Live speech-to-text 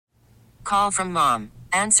Call from mom.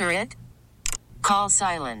 Answer it. Call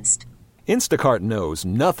silenced. Instacart knows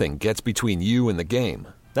nothing gets between you and the game.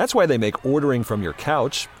 That's why they make ordering from your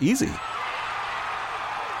couch easy.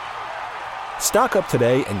 Stock up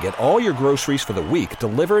today and get all your groceries for the week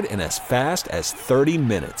delivered in as fast as 30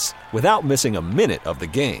 minutes without missing a minute of the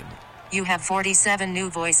game. You have 47 new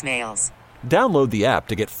voicemails. Download the app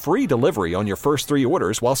to get free delivery on your first 3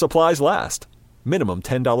 orders while supplies last. Minimum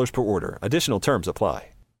 $10 per order. Additional terms apply.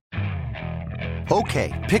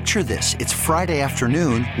 Okay, picture this. It's Friday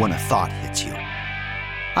afternoon when a thought hits you.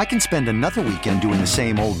 I can spend another weekend doing the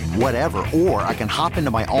same old whatever, or I can hop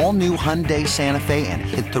into my all-new Hyundai Santa Fe and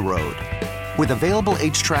hit the road. With available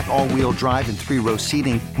H-Track all-wheel drive and 3-row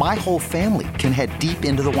seating, my whole family can head deep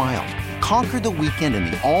into the wild. Conquer the weekend in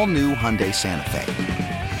the all-new Hyundai Santa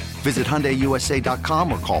Fe. Visit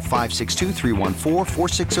HyundaiUSA.com or call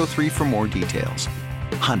 562-314-4603 for more details.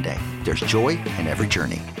 Hyundai, there's joy in every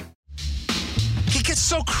journey. He gets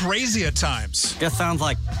so crazy at times. Just sounds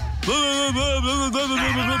like... You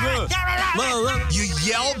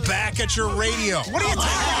yell back at your radio. What are you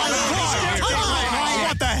talking about?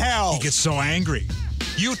 What the hell? He gets so angry.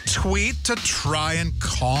 You tweet to try and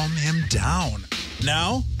calm him down.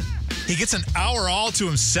 Now, he gets an hour all to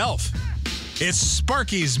himself. It's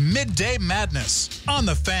Sparky's Midday Madness on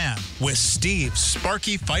The Fan with Steve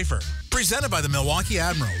Sparky Pfeiffer. Presented by the Milwaukee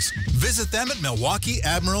Admirals. Visit them at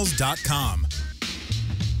MilwaukeeAdmirals.com.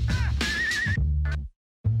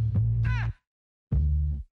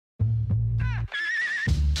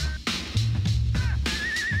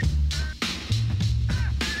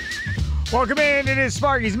 Welcome in. It is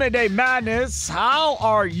Sparky's Midday Madness. How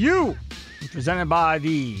are you? Presented by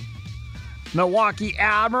the Milwaukee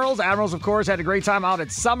Admirals. Admirals, of course, had a great time out at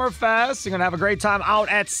Summerfest. They're going to have a great time out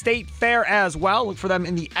at State Fair as well. Look for them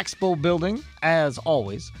in the Expo building, as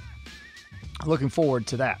always. Looking forward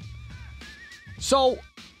to that. So,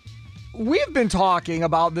 we've been talking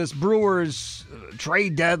about this Brewers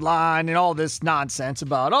trade deadline and all this nonsense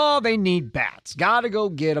about, oh, they need bats. Got to go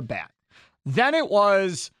get a bat. Then it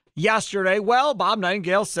was... yesterday, well, Bob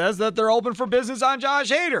Nightingale says that they're open for business on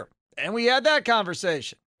Josh Hader. And we had that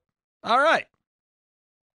conversation. All right.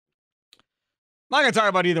 I'm not going to talk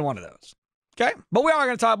about either one of those. Okay? But we are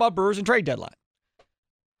going to talk about Brewers and trade deadline.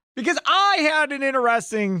 Because I had an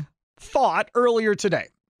interesting thought earlier today.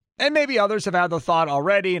 And maybe others have had the thought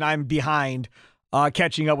already, and I'm behind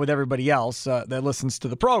catching up with everybody else that listens to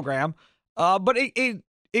the program. But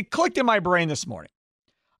it clicked in my brain this morning.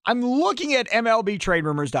 I'm looking at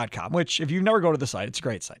MLBTradeRumors.com, which if you never go to the site, it's a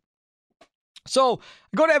great site. So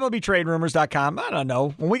go to MLBTradeRumors.com. I don't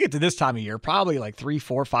know. When we get to this time of year, probably like 3,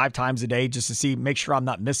 4, 5 times a day just to see, make sure I'm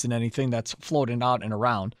not missing anything that's floating out and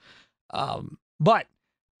around. And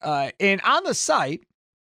on the site,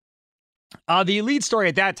 the lead story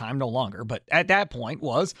at that time, no longer, but at that point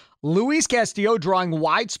was Luis Castillo drawing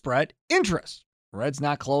widespread interest. Reds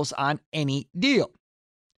not close on any deal.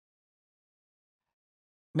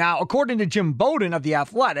 Now, according to Jim Bowden of The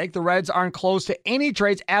Athletic, the Reds aren't close to any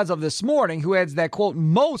trades as of this morning, who adds that, quote,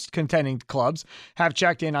 most contending clubs have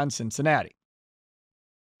checked in on Cincinnati.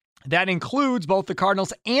 That includes both the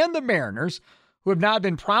Cardinals and the Mariners, who have not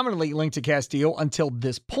been prominently linked to Castillo until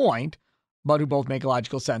this point, but who both make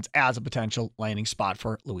logical sense as a potential landing spot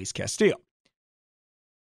for Luis Castillo.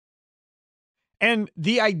 And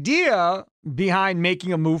the idea behind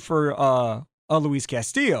making a move for a Luis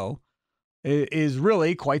Castillo is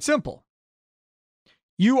really quite simple.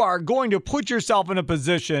 You are going to put yourself in a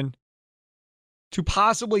position to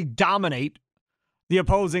possibly dominate the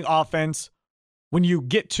opposing offense when you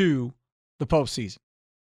get to the postseason.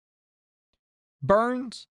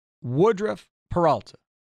 Burns, Woodruff, Peralta.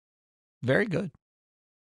 Very good.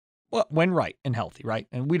 Well, when right and healthy, right?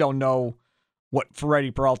 And we don't know what Freddie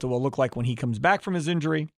Peralta will look like when he comes back from his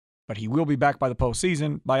injury, but he will be back by the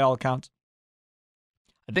postseason, by all accounts.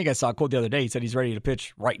 I think I saw a quote the other day. He said he's ready to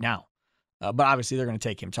pitch right now. But obviously they're going to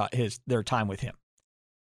take him their time with him.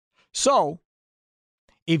 So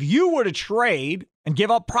if you were to trade and give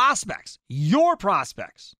up prospects, your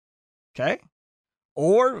prospects, okay,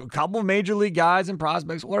 or a couple of major league guys and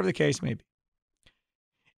prospects, whatever the case may be,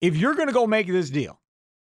 if you're going to go make this deal,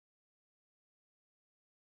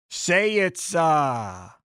 say it's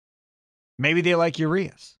maybe they like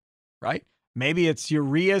Urias, right? Maybe it's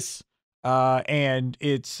Urias. And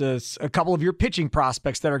it's a couple of your pitching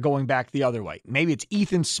prospects that are going back the other way. Maybe it's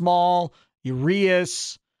Ethan Small,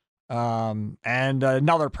 Urias, and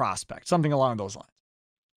another prospect, something along those lines.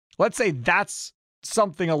 Let's say that's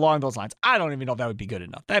something along those lines. I don't even know if that would be good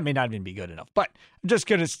enough. That may not even be good enough, but I'm just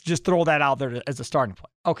going to throw that out there as a starting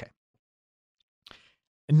point. Okay.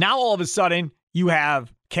 And now all of a sudden you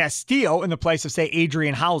have Castillo in the place of, say,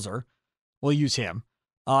 Adrian Hauser. We'll use him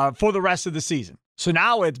for the rest of the season. So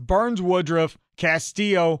now it's Burns, Woodruff,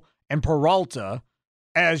 Castillo, and Peralta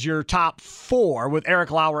as your top 4 with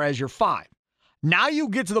Eric Lauer as your 5. Now you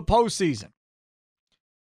get to the postseason.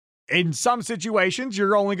 In some situations,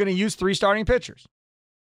 you're only going to use 3 starting pitchers.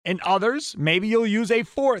 In others, maybe you'll use a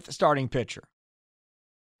 4th starting pitcher.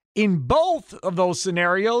 In both of those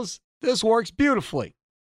scenarios, this works beautifully.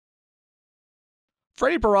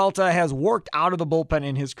 Freddie Peralta has worked out of the bullpen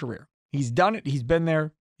in his career. He's done it. He's been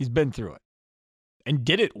there. He's been through it. And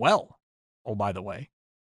did it well, oh, by the way.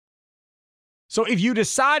 So if you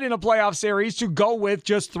decide in a playoff series to go with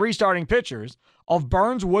just 3 starting pitchers of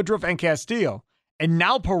Burns, Woodruff, and Castillo, and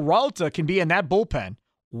now Peralta can be in that bullpen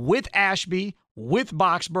with Ashby, with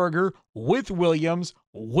Boxberger, with Williams,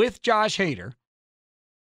 with Josh Hader,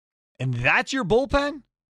 and that's your bullpen,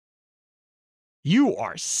 you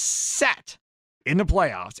are set in the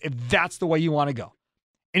playoffs if that's the way you want to go.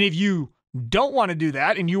 And if you don't want to do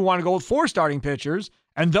that and you want to go with 4 starting pitchers,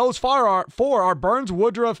 and those 4 are Burns,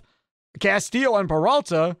 Woodruff, Castillo, and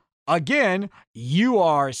Peralta, again, you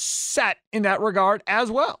are set in that regard as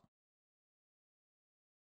well.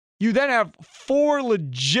 You then have 4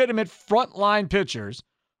 legitimate frontline pitchers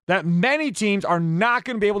that many teams are not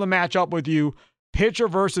going to be able to match up with you pitcher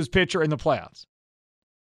versus pitcher in the playoffs.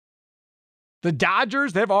 The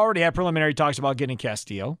Dodgers, they've already had preliminary talks about getting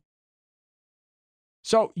Castillo.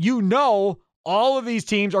 So you know all of these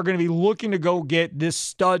teams are going to be looking to go get this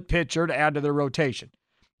stud pitcher to add to their rotation.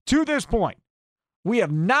 To this point, we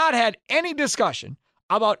have not had any discussion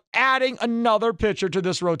about adding another pitcher to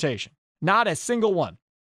this rotation. Not a single one.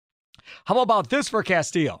 How about this for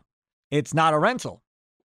Castillo? It's not a rental.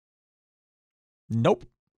 Nope.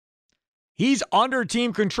 He's under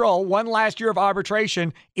team control one last year of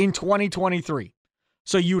arbitration in 2023.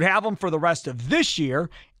 So you'd have him for the rest of this year,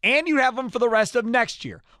 and you'd have him for the rest of next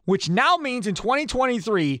year, which now means in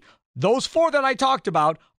 2023, those 4 that I talked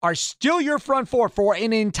about are still your front 4 for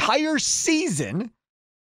an entire season.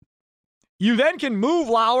 You then can move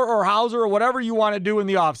Lauer or Hauser or whatever you want to do in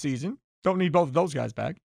the offseason. Don't need both of those guys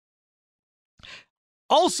back.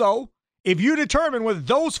 Also, if you determine with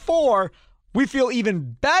those 4, we feel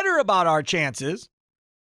even better about our chances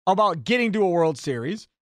about getting to a World Series,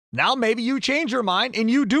 now maybe you change your mind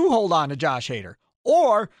and you do hold on to Josh Hader.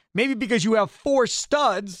 Or maybe because you have 4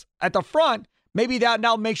 studs at the front, maybe that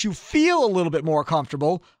now makes you feel a little bit more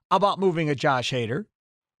comfortable about moving a Josh Hader,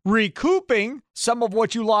 recouping some of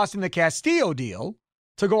what you lost in the Castillo deal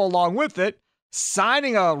to go along with it,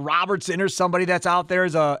 signing a Robertson or somebody that's out there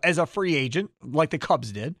as a free agent, like the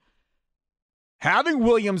Cubs did, having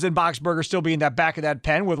Williams and Boxberger still be in that back of that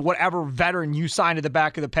pen with whatever veteran you sign at the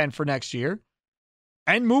back of the pen for next year,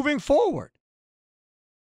 and moving forward.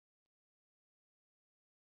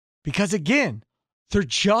 Because again, there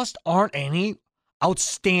just aren't any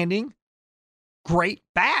outstanding, great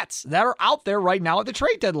bats that are out there right now at the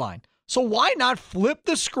trade deadline. So why not flip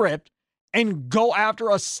the script and go after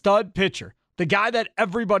a stud pitcher, the guy that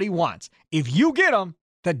everybody wants? If you get him,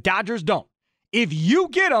 the Dodgers don't. If you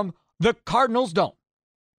get him, the Cardinals don't.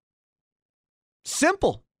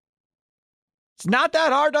 Simple. It's not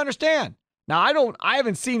that hard to understand. Now, I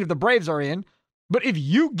haven't seen if the Braves are in, but if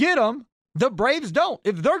you get them, the Braves don't,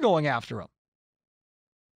 if they're going after them.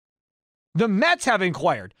 The Mets have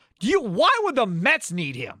inquired. Why would the Mets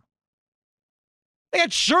need him? They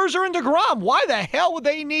had Scherzer and DeGrom. Why the hell would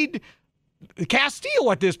they need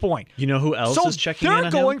Castillo at this point? You know who else is checking in on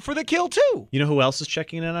him? They're going for the kill too. You know who else is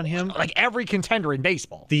checking in on him? Like every contender in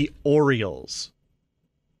baseball. The Orioles.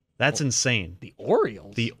 That's insane. The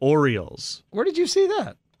Orioles? The Orioles. Where did you see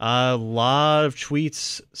that? A lot of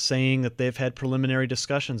tweets saying that they've had preliminary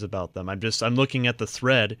discussions about them. I'm looking at the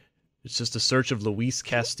thread. It's just a search of Luis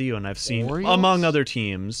Castillo, and I've seen, Orioles? among other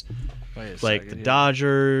teams, like the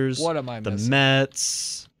Dodgers, what am I the missing?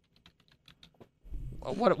 Mets.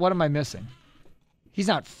 What am I missing? He's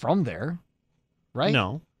not from there, right?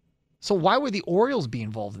 No. So why would the Orioles be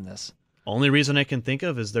involved in this? Only reason I can think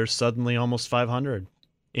of is they're suddenly almost 500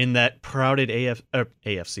 in that crowded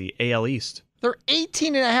AL East. They're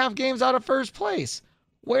 18 and a half games out of first place.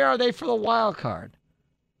 Where are they for the wild card?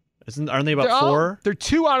 Aren't they about 4? They're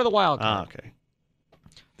 2 out of the wild card. Ah, okay.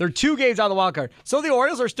 They're 2 games out of the wild card. So the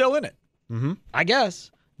Orioles are still in it. Mm-hmm. I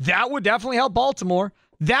guess. That would definitely help Baltimore.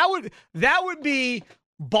 That would be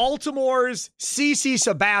Baltimore's CC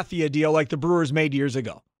Sabathia deal like the Brewers made years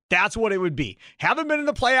ago. That's what it would be. Haven't been in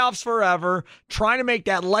the playoffs forever, trying to make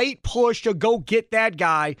that late push to go get that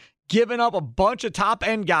guy, giving up a bunch of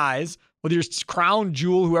top-end guys, whether you're crown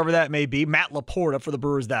jewel, whoever that may be, Matt Laporta for the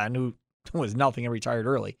Brewers then, who was nothing and retired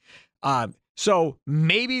early. So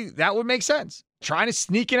maybe that would make sense. Trying to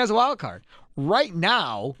sneak in as a wild card. Right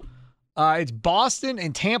now, it's Boston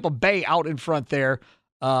and Tampa Bay out in front there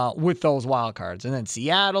with those wild cards. And then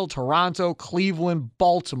Seattle, Toronto, Cleveland,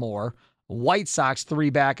 Baltimore, White Sox 3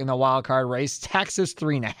 back in the wild card race, Texas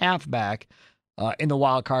 3.5 back in the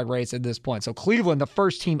wild card race at this point. So Cleveland, the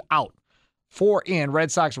first team out. 4 in,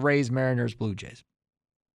 Red Sox, Rays, Mariners, Blue Jays.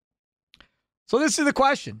 So this is the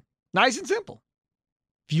question. Nice and simple.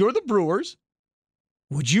 If you're the Brewers,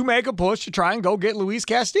 would you make a push to try and go get Luis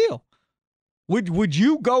Castillo? Would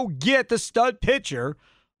you go get the stud pitcher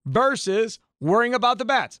versus worrying about the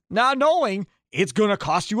bats? Now knowing it's going to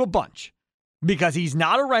cost you a bunch because he's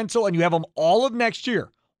not a rental and you have him all of next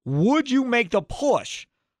year. Would you make the push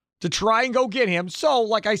to try and go get him? So,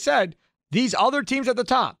 like I said, these other teams at the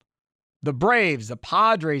top, the Braves, the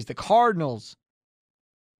Padres, the Cardinals,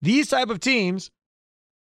 these type of teams,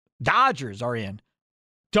 Dodgers are in.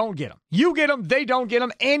 Don't get them. You get them, they don't get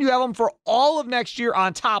them, and you have them for all of next year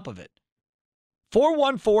on top of it.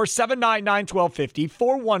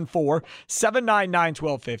 414-799-1250,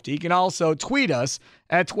 414-799-1250. You can also tweet us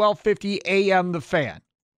at 1250 AM The Fan.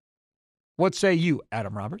 What say you,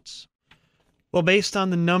 Adam Roberts? Well, based on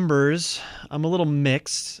the numbers, I'm a little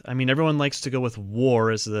mixed. I mean, everyone likes to go with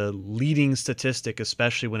WAR as the leading statistic,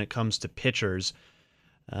 especially when it comes to pitchers.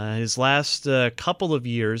 His last couple of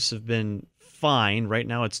years have been fine. Right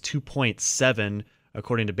now it's 2.7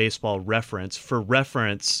 according to Baseball Reference. For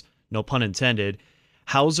reference, no pun intended,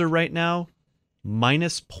 Hauser right now,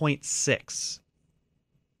 minus 0.6.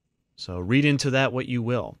 So read into that what you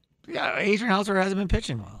will. Yeah, Adrian Hauser hasn't been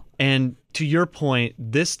pitching well. And to your point,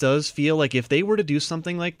 this does feel like if they were to do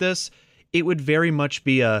something like this, it would very much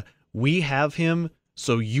be a, we have him,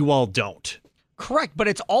 so you all don't. Correct, but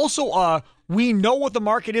it's also we know what the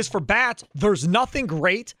market is for bats. There's nothing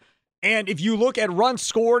great. And if you look at runs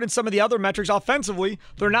scored and some of the other metrics offensively,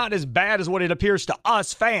 they're not as bad as what it appears to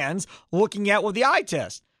us fans looking at with the eye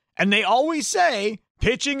test. And they always say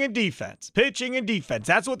pitching and defense, pitching and defense.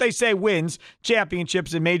 That's what they say wins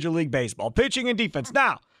championships in Major League Baseball, pitching and defense.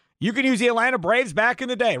 Now, you can use the Atlanta Braves back in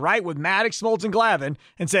the day, right, with Maddox, Smoltz, and Glavine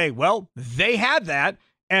and say, well, they had that,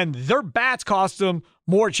 and their bats cost them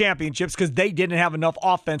more championships because they didn't have enough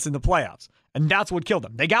offense in the playoffs. And that's what killed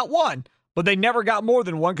them. They got one, but they never got more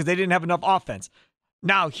than one because they didn't have enough offense.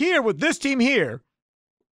 Now here, with this team here,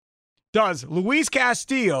 does Luis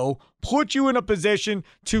Castillo put you in a position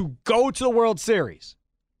to go to the World Series?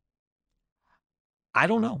 I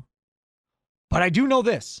don't know. But I do know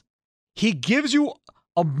this. He gives you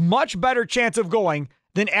a much better chance of going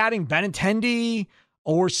than adding Benintendi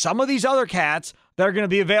or some of these other cats that are going to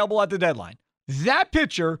be available at the deadline. That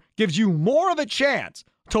pitcher gives you more of a chance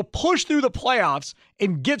to push through the playoffs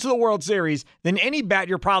and get to the World Series than any bat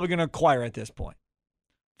you're probably going to acquire at this point.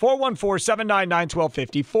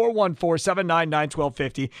 414-799-1250,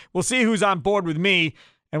 414-799-1250. We'll see who's on board with me,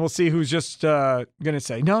 and we'll see who's just going to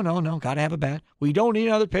say, no, got to have a bat. We don't need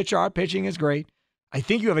another pitcher. Our pitching is great. I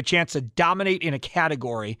think you have a chance to dominate in a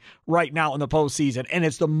category right now in the postseason, and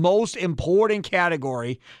it's the most important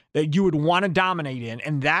category that you would want to dominate in,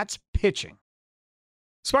 and that's pitching.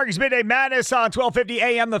 Sparky's Midday Madness on 1250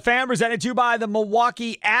 AM The Fan, presented to you by the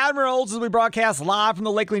Milwaukee Admirals as we broadcast live from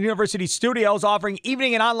the Lakeland University studios, offering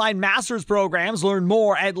evening and online master's programs. Learn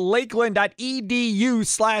more at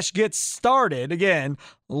lakeland.edu/get started. Again,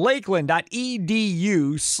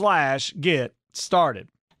 lakeland.edu/get started.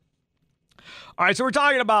 All right, so we're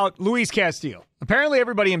talking about Luis Castillo. Apparently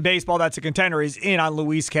everybody in baseball that's a contender is in on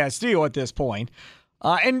Luis Castillo at this point.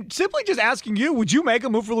 And simply just asking you, would you make a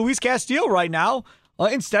move for Luis Castillo right now?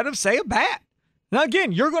 Instead of, say, a bat. Now,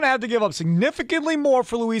 again, you're going to have to give up significantly more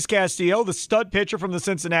for Luis Castillo, the stud pitcher from the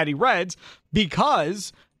Cincinnati Reds,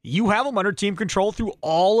 because you have him under team control through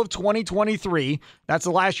all of 2023. That's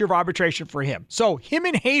the last year of arbitration for him. So him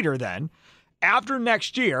and Hader then, after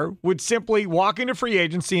next year, would simply walk into free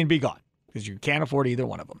agency and be gone because you can't afford either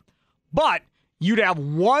one of them. But you'd have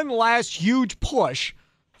one last huge push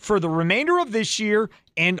for the remainder of this year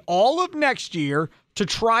and all of next year to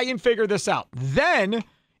try and figure this out. Then,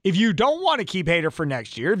 if you don't want to keep Hader for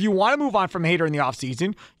next year, if you want to move on from Hader in the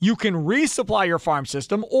offseason, you can resupply your farm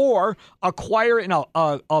system or acquire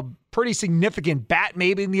a pretty significant bat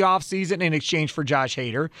maybe in the offseason in exchange for Josh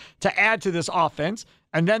Hader to add to this offense.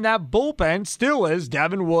 And then that bullpen still is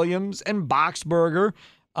Devin Williams and Boxberger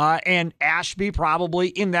and Ashby probably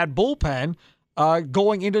in that bullpen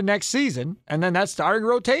going into next season. And then that starting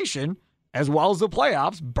rotation, as well as the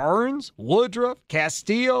playoffs, Burns, Woodruff,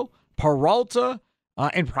 Castillo, Peralta,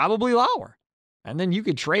 and probably Lauer. And then you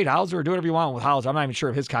could trade Hauser or do whatever you want with Hauser. I'm not even sure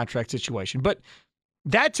of his contract situation. But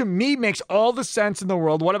That to me makes all the sense in the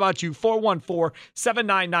world. What about you?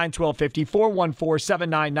 414-799-1250.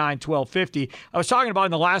 414-799-1250. I was talking about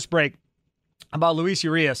in the last break about Luis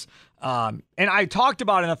Urias. And I talked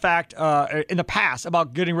about in the past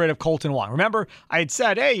about getting rid of Colton Wong. Remember, I had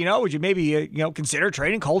said, hey, would you maybe, consider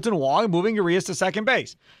trading Colton Wong and moving Urias to second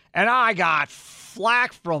base? And I got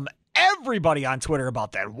flack from everybody on Twitter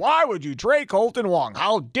about that. Why would you trade Colton Wong?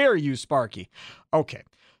 How dare you, Sparky? Okay.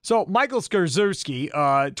 So Michael Skarzuski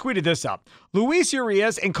tweeted this up. Luis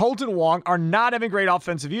Urias and Colton Wong are not having great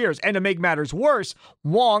offensive years. And to make matters worse,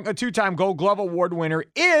 Wong, a 2-time Gold Glove Award winner,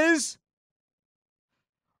 is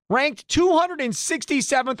ranked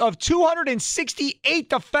 267th of 268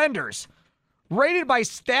 defenders, rated by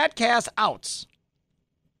StatCast outs.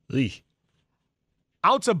 Eey.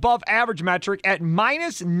 Outs above average metric at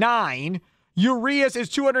 -9. Urias is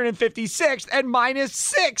 256th at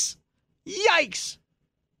 -6. Yikes.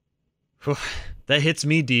 That hits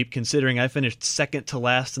me deep, considering I finished second to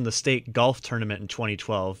last in the state golf tournament in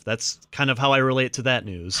 2012. That's kind of how I relate to that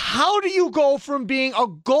news. How do you go from being a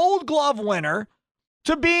Gold Glove winner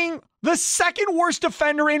to being the second worst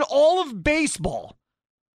defender in all of baseball?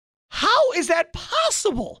 How is that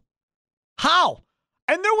possible? How?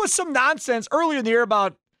 And there was some nonsense earlier in the year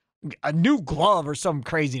about a new glove or some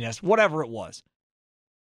craziness, whatever it was.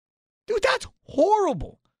 Dude, that's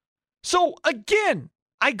horrible. So again,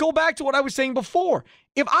 I go back to what I was saying before.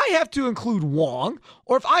 If I have to include Wong,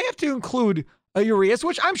 or if I have to include Urias,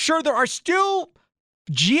 which I'm sure there are still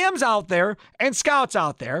GMs out there and scouts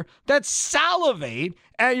out there that salivate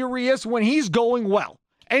at Urias when he's going well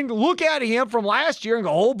and look at him from last year and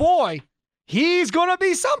go, oh boy, he's going to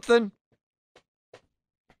be something.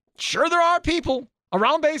 Sure, there are people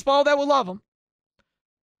around baseball that will love him.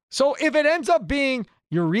 So if it ends up being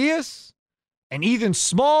Urias and Ethan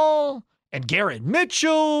Small and Garrett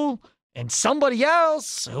Mitchell and somebody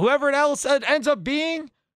else, whoever else it ends up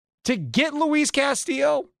being, to get Luis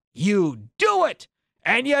Castillo, you do it.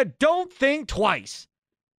 And you don't think twice.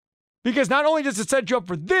 Because not only does it set you up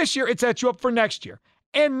for this year, it sets you up for next year.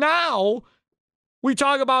 And now we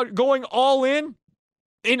talk about going all in,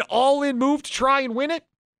 an all-in move to try and win it.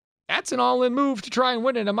 That's an all-in move to try and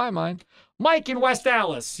win it in my mind. Mike in West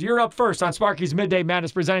Dallas, you're up first on Sparky's Midday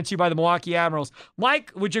Madness, presented to you by the Milwaukee Admirals.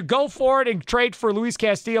 Mike, would you go for it and trade for Luis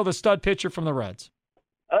Castillo, the stud pitcher from the Reds?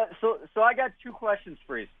 So I got two questions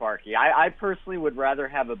for you, Sparky. I personally would rather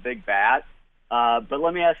have a big bat, but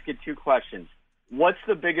let me ask you two questions. What's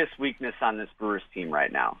the biggest weakness on this Brewers team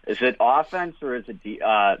right now? Is it offense or is it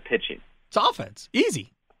pitching? It's offense.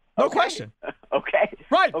 Easy. No question. Okay.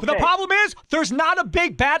 Right. But the problem is there's not a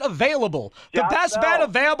big bat available. The best bat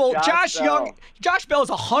available, Josh Young. Josh Bell is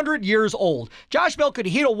 100 years old. Josh Bell could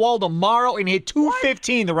hit a wall tomorrow and hit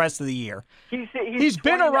 215 the rest of the year. He's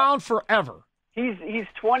been around forever. He's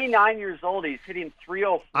 29 years old. He's hitting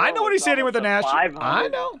 304. I know what he's hitting with the Nationals. I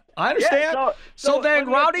know. I understand. Yeah, so then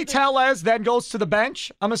Rowdy Tellez then goes to the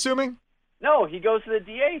bench, I'm assuming? No, he goes to the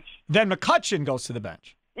DH. Then McCutchen goes to the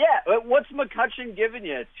bench. Yeah, what's McCutchen giving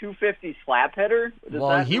you? A 250 slap hitter?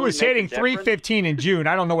 Well, he was hitting 315 in June.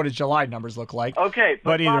 I don't know what his July numbers look like. Okay,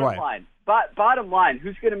 but either way. Bottom line,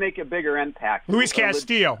 who's going to make a bigger impact? Luis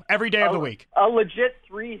Castillo, every day of the week. A legit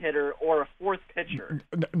 3-hitter or a fourth pitcher?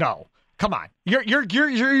 No. Come on.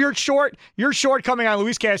 You're short. Your shortcoming on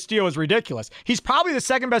Luis Castillo is ridiculous. He's probably the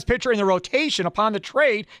second best pitcher in the rotation upon the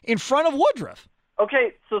trade in front of Woodruff.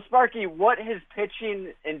 Okay, so Sparky, what has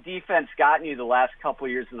pitching and defense gotten you the last couple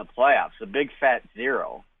of years in the playoffs? A big fat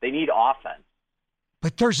zero. They need offense.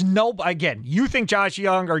 But there's again, you think Josh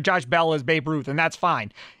Young or Josh Bell is Babe Ruth, and that's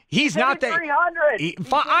fine. He's not that. 300.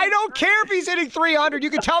 I don't care if he's hitting 300. You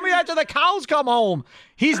can tell me that till the cows come home.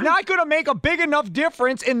 He's not going to make a big enough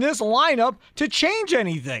difference in this lineup to change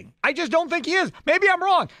anything. I just don't think he is. Maybe I'm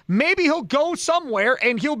wrong. Maybe he'll go somewhere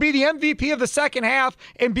and he'll be the MVP of the second half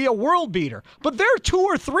and be a world beater. But they're 2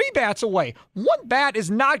 or 3 bats away. One bat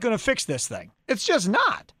is not going to fix this thing. It's just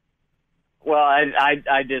not. Well,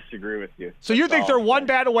 I disagree with you. So you think they're one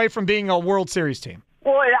bat away from being a World Series team?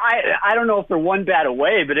 Well, I don't know if they're one bat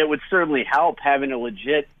away, but it would certainly help having a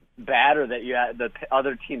legit batter that the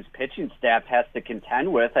other team's pitching staff has to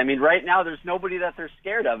contend with. I mean, right now there's nobody that they're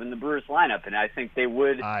scared of in the Brewers lineup, and I think they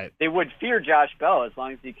would fear Josh Bell as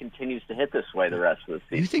long as he continues to hit this way the rest of the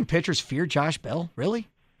season. You think pitchers fear Josh Bell? Really?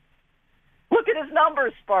 Look at his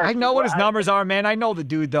numbers, Sparky. I know what his numbers are, man. I know the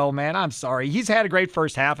dude, though, man. I'm sorry. He's had a great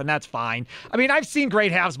first half, and that's fine. I mean, I've seen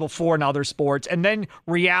great halves before in other sports, and then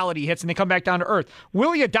reality hits, and they come back down to earth.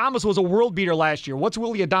 Willy Adames was a world beater last year. What's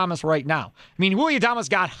Willy Adames right now? I mean, Willy Adames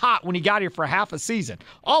got hot when he got here for half a season.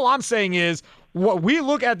 All I'm saying is, what we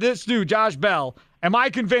look at this dude, Josh Bell, am I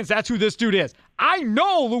convinced that's who this dude is? I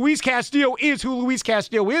know Luis Castillo is who Luis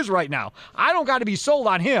Castillo is right now. I don't got to be sold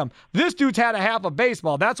on him. This dude's had a half of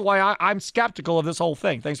baseball. That's why I'm skeptical of this whole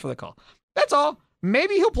thing. Thanks for the call. That's all.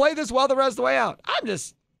 Maybe he'll play this well the rest of the way out. I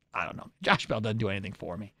don't know. Josh Bell doesn't do anything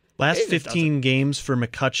for me. Last 15 games for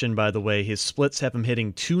McCutchen, by the way, his splits have him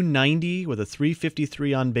hitting .290 with a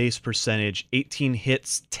 .353 on-base percentage, 18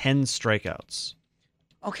 hits, 10 strikeouts.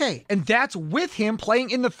 Okay, and that's with him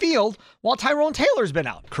playing in the field while Tyrone Taylor's been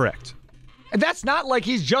out. Correct. And that's not like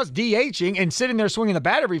he's just DHing and sitting there swinging the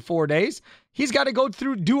bat every 4 days. He's got to go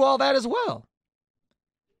through, do all that as well.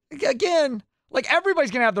 Again, like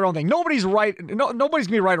everybody's going to have their own thing. Nobody's right. Nobody's going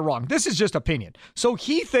to be right or wrong. This is just opinion. So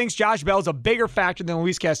he thinks Josh Bell is a bigger factor than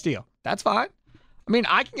Luis Castillo. That's fine. I mean,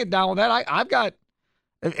 I can get down with that. I've got,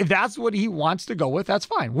 if that's what he wants to go with, that's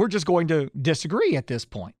fine. We're just going to disagree at this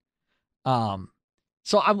point.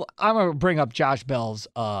 So I'm going to bring up Josh Bell's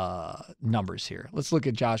numbers here. Let's look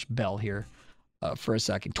at Josh Bell here for a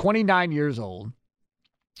second. 29 years old,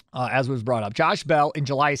 as was brought up. Josh Bell in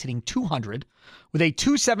July is hitting .200 with a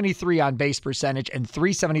 .273 on base percentage and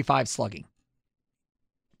 .375 slugging.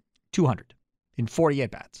 200 in 40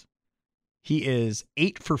 at-bats. He is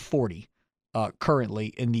 8 for 40 currently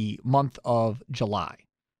in the month of July.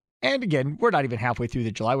 And again, we're not even halfway through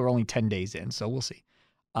the July. We're only 10 days in, so we'll see.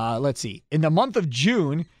 Let's see. In the month of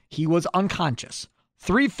June, he was unconscious.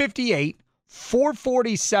 358,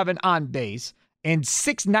 447 on base, and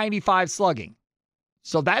 695 slugging.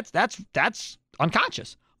 So that's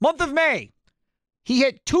unconscious. Month of May, he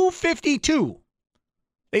hit 252,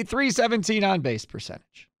 a 317 on base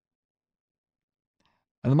percentage.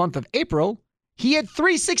 In the month of April, he had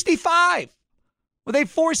 365 with a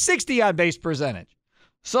 460 on base percentage.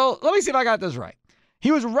 So let me see if I got this right.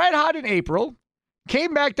 He was red hot in April,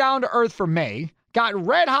 came back down to earth for May, got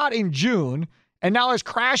red hot in June, and now has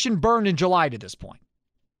crashed and burned in July to this point.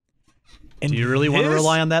 And do you really want to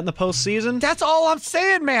rely on that in the postseason? That's all I'm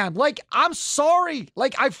saying, man. Like, I'm sorry.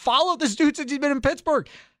 Like, I followed this dude since he's been in Pittsburgh.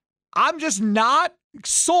 I'm just not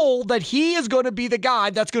sold that he is going to be the guy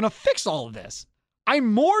that's going to fix all of this.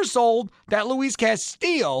 I'm more sold that Luis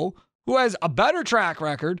Castillo, who has a better track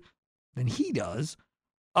record than he does,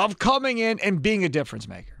 of coming in and being a difference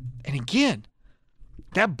maker. And again,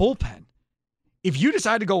 that bullpen, if you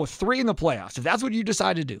decide to go with 3 in the playoffs, if that's what you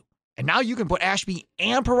decide to do, and now you can put Ashby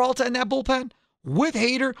and Peralta in that bullpen with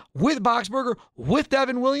Hader, with Boxberger, with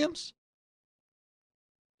Devin Williams.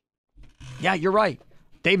 Yeah, you're right.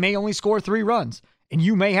 They may only score 3 runs, and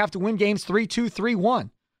you may have to win games 3-2,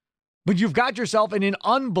 3-1. But you've got yourself in an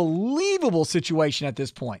unbelievable situation at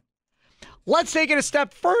this point. Let's take it a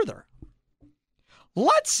step further.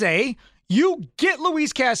 Let's say you get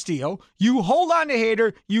Luis Castillo, you hold on to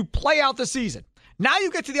Hader, you play out the season. Now you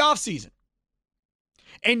get to the offseason.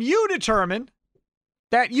 And you determine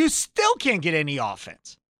that you still can't get any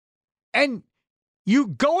offense. And you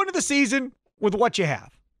go into the season with what you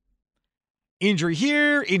have. Injury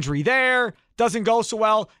here, injury there, doesn't go so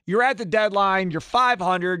well. You're at the deadline, you're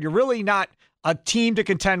 500, you're really not a team to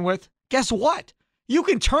contend with. Guess what? You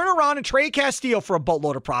can turn around and trade Castillo for a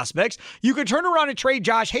boatload of prospects. You can turn around and trade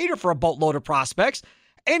Josh Hader for a boatload of prospects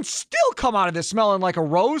and still come out of this smelling like a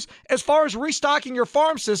rose as far as restocking your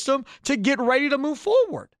farm system to get ready to move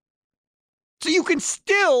forward. So you can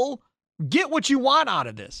still get what you want out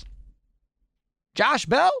of this. Josh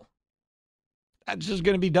Bell? That's just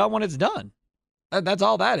going to be done when it's done. That's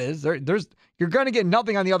all that is. You're going to get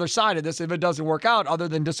nothing on the other side of this if it doesn't work out other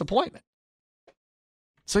than disappointment.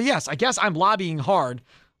 So yes, I guess I'm lobbying hard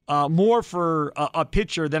more for a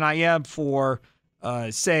pitcher than I am for,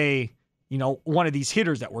 say, one of these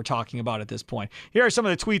hitters that we're talking about at this point. Here are some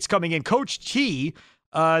of the tweets coming in. Coach T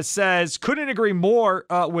says, couldn't agree more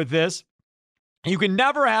with this. You can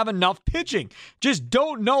never have enough pitching. Just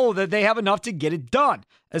don't know that they have enough to get it done,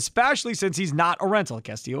 especially since he's not a rental.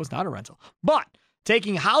 Castillo is not a rental. But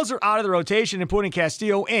taking Hauser out of the rotation and putting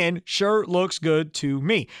Castillo in sure looks good to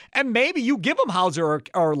me. And maybe you give him Hauser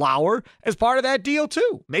or Lauer as part of that deal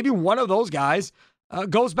too. Maybe one of those guys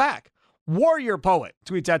goes back. Warrior Poet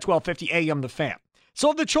tweets at 12:50 a.m. The Fan.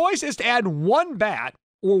 So if the choice is to add one bat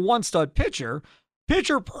or one stud pitcher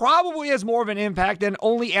probably has more of an impact than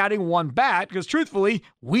only adding one bat because truthfully,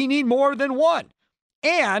 we need more than one.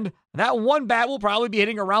 And that one bat will probably be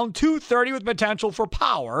hitting around 230 with potential for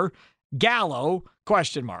power. Gallo, ?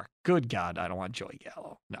 Good God, I don't want Joey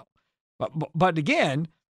Gallo. No. But again,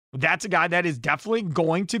 that's a guy that is definitely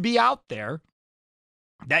going to be out there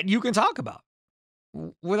that you can talk about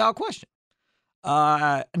without question.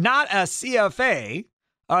 Not a CFA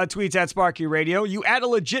tweets at Sparky Radio. You add a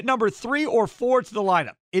legit number 3 or 4 to the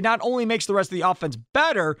lineup. It not only makes the rest of the offense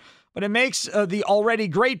better, but it makes the already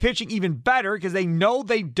great pitching even better because they know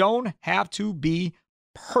they don't have to be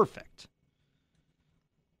perfect.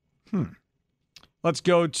 Let's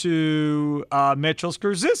go to Mitchell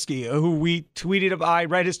Skrzycki, who we tweeted. I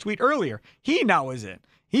read his tweet earlier. He now is in.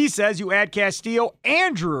 He says you add Castillo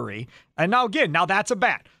and Drury, and now that's a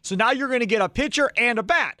bat. So now you're going to get a pitcher and a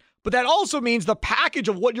bat. But that also means the package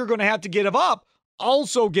of what you're going to have to give up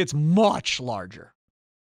also gets much larger.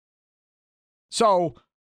 So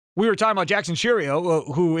we were talking about Jackson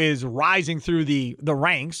Chourio, who is rising through the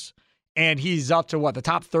ranks, and he's up to the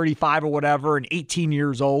top 35 or whatever, and 18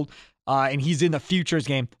 years old, and he's in the futures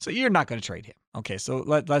game. So you're not going to trade him. Okay, so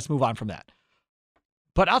let's move on from that.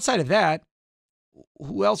 But outside of that,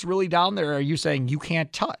 who else really down there are you saying you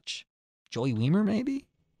can't touch? Joey Wiemer, maybe?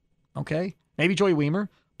 Okay, maybe Joey Wiemer,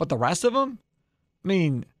 but the rest of them? I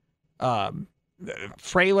mean,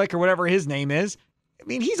 Frelick or whatever his name is, I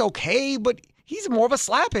mean, he's okay, but he's more of a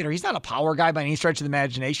slap hitter. He's not a power guy by any stretch of the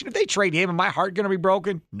imagination. If they trade him, is my heart going to be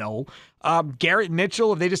broken? No. Garrett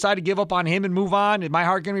Mitchell, if they decide to give up on him and move on, is my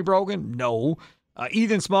heart going to be broken? No.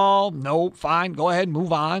 Ethan Small, no, fine, go ahead and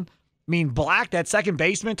move on. I mean, Black, that second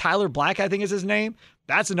baseman, Tyler Black, I think is his name.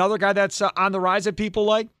 That's another guy that's on the rise that people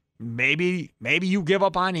like. Maybe you give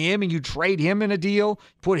up on him and you trade him in a deal,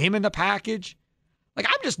 put him in the package. Like,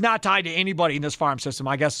 I'm just not tied to anybody in this farm system,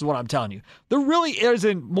 I guess is what I'm telling you. There really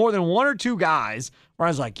isn't more than one or two guys where I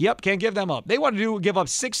was like, yep, can't give them up. They want to give up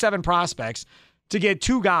 6-7 prospects to get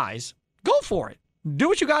 2 guys. Go for it. Do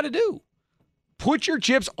what you got to do. Put your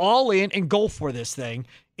chips all in and go for this thing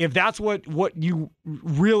if that's what you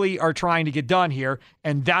really are trying to get done here,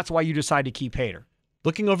 and that's why you decide to keep Hader.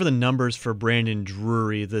 Looking over the numbers for Brandon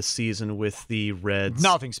Drury this season with the Reds.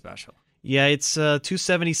 Nothing special. Yeah, it's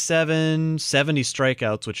 277, 70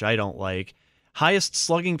 strikeouts, which I don't like. Highest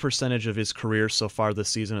slugging percentage of his career so far this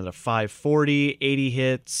season at a .540, 80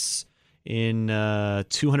 hits in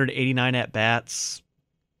 289 at-bats.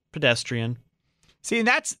 Pedestrian. See, and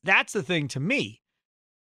that's the thing to me.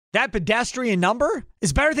 That pedestrian number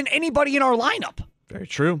is better than anybody in our lineup. Very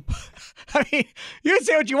true. I mean, you can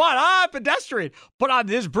say what you want. Pedestrian. But on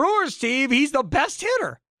this Brewers team, he's the best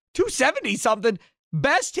hitter. 270-something.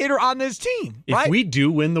 Best hitter on this team, right? If we do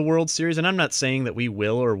win the World Series, and I'm not saying that we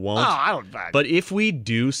will or won't, but if we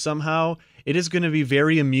do somehow, it is going to be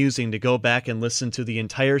very amusing to go back and listen to the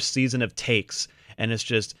entire season of takes, and it's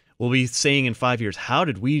just, we'll be saying in 5 years, how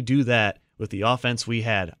did we do that with the offense we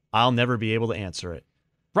had? I'll never be able to answer it.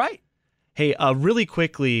 Right. Hey, really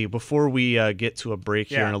quickly, before we get to a break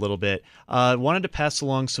here in a little bit, wanted to pass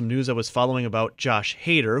along some news I was following about Josh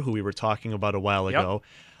Hader, who we were talking about a while ago.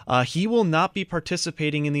 He will not be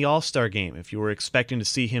participating in the All-Star game. If you were expecting to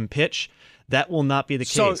see him pitch, that will not be the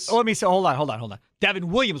case. So let me say, hold on. Devin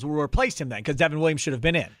Williams will replace him then, because Devin Williams should have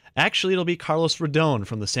been in. Actually, it'll be Carlos Rodon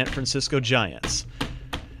from the San Francisco Giants.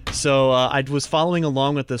 So I was following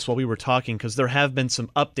along with this while we were talking because there have been some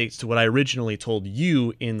updates to what I originally told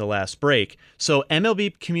you in the last break. So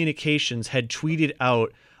MLB Communications had tweeted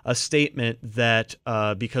out a statement that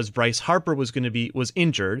because Bryce Harper was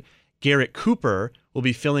injured, Garrett Cooper will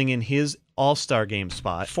be filling in his All-Star game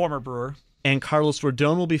spot. Former Brewer. And Carlos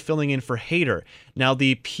Rodon will be filling in for Hader. Now,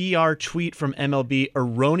 the PR tweet from MLB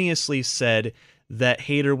erroneously said that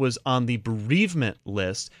Hader was on the bereavement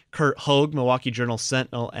list. Kurt Hogue, Milwaukee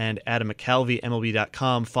Journal-Sentinel, and Adam McCalvey,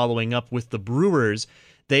 MLB.com, following up with the Brewers,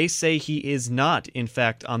 they say he is not, in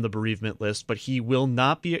fact, on the bereavement list, but he will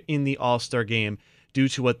not be in the All-Star game due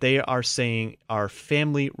to what they are saying are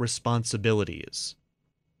family responsibilities.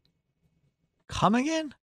 Come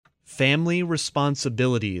again? Family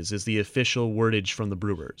responsibilities is the official wordage from the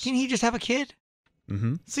Brewers. Can he just have a kid?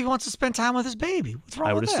 Mm-hmm. So he wants to spend time with his baby. What's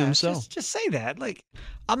wrong with that? I would assume so. Just say that. Like,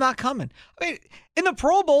 I'm not coming. I mean, in the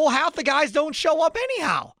Pro Bowl, half the guys don't show up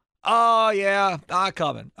anyhow. Oh, yeah, not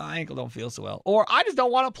coming. My ankle don't feel so well. Or I just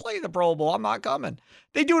don't want to play the Pro Bowl. I'm not coming.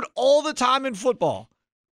 They do it all the time in football.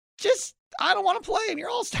 I don't want to play in your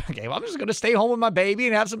All-Star game. I'm just going to stay home with my baby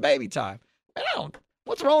and have some baby time.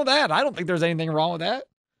 What's wrong with that? I don't think there's anything wrong with that.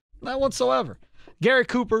 Not whatsoever. Garrett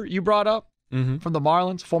Cooper, you brought up from the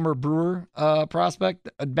Marlins, former Brewer prospect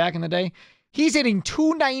back in the day. He's hitting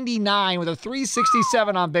 .299 with a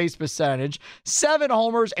 .367 on base percentage, 7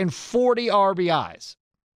 homers, and 40 RBIs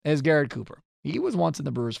as Garrett Cooper. He was once in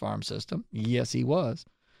the Brewers farm system. Yes, he was.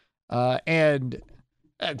 And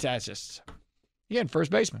that's just, again,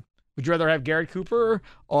 first baseman. Would you rather have Garrett Cooper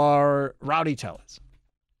or Rowdy Tellez?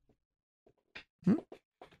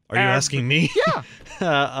 Are you asking me?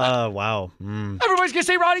 Yeah. Wow. Everybody's going to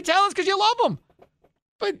say Rowdy Tellez because you love him.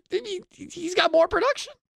 But he's got more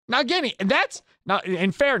production. Now, again, and that's, now,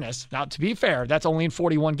 in fairness, now to be fair, that's only in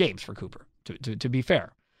 41 games for Cooper, to be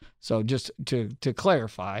fair. So just to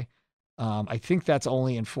clarify, I think that's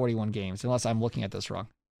only in 41 games, unless I'm looking at this wrong.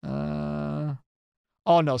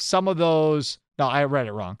 Oh, no, some of those. No, I read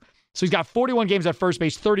it wrong. So he's got 41 games at first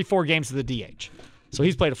base, 34 games to the DH. So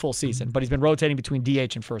he's played a full season, but he's been rotating between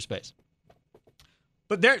DH and first base.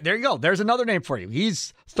 But there you go. There's another name for you.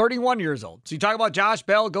 He's 31 years old. So you talk about Josh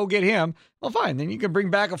Bell, go get him. Well, fine. Then you can bring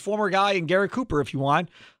back a former guy in Garrett Cooper if you want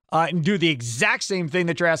and do the exact same thing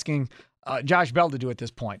that you're asking Josh Bell to do at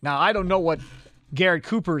this point. Now, I don't know what Garrett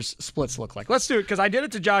Cooper's splits look like. Let's do it because I did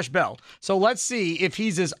it to Josh Bell. So let's see if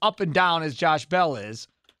he's as up and down as Josh Bell is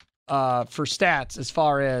for stats as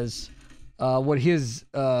far as what his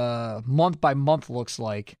month by month looks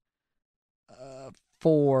like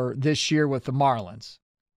for this year with the Marlins.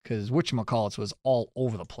 Because whatchamacallits was all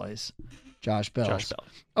over the place. Josh Bell.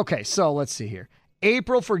 Okay, so let's see here.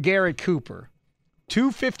 April for Garrett Cooper.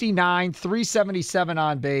 259, 377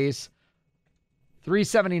 on base,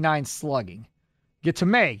 379 slugging. Get to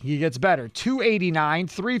May, he gets better. 289,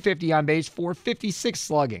 350 on base, 456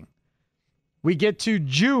 slugging. We get to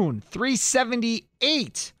June,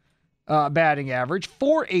 378 batting average,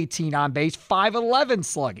 418 on base, 511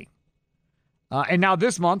 slugging. And now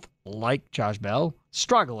this month, like Josh Bell,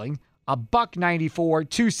 struggling, a $194,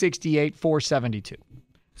 268, 472.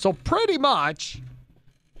 So pretty much,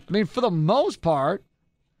 I mean, for the most part,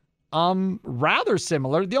 rather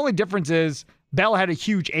similar. The only difference is Bell had a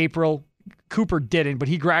huge April. Cooper didn't, but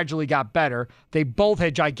he gradually got better. They both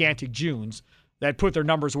had gigantic Junes that put their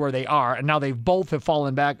numbers where they are, and now they both have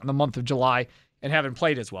fallen back in the month of July and haven't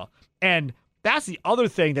played as well. And that's the other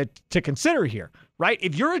thing to consider here, right?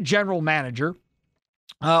 If you're a general manager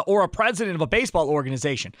or a president of a baseball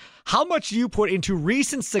organization, how much do you put into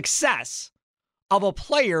recent success of a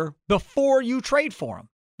player before you trade for him,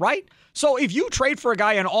 right? So if you trade for a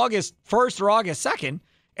guy on August 1st or August 2nd,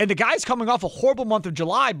 and the guy's coming off a horrible month of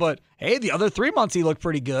July, but hey, the other 3 months he looked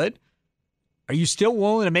pretty good, are you still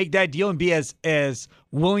willing to make that deal and be as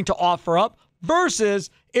willing to offer up?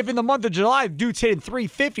 Versus if in the month of July, the dude's hitting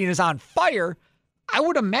 350 and is on fire, I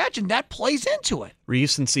would imagine that plays into it.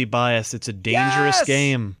 Recency bias. It's a dangerous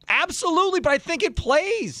game. Absolutely, but I think it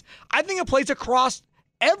plays. I think it plays across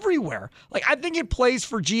everywhere. Like, I think it plays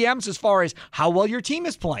for GMs as far as how well your team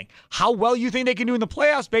is playing, how well you think they can do in the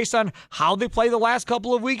playoffs based on how they play the last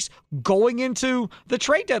couple of weeks going into the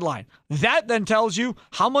trade deadline. That then tells you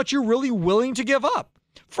how much you're really willing to give up.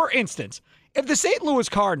 For instance, if the St. Louis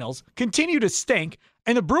Cardinals continue to stink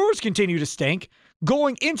and the Brewers continue to stink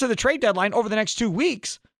going into the trade deadline over the next 2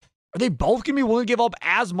 weeks, are they both going to be willing to give up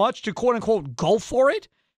as much to quote-unquote go for it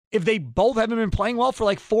if they both haven't been playing well for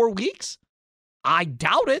like 4 weeks? I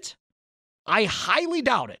doubt it. I highly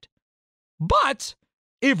doubt it. But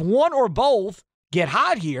if one or both get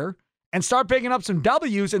hot here and start picking up some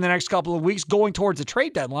W's in the next couple of weeks going towards the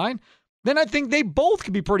trade deadline, then I think they both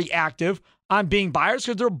could be pretty active on being buyers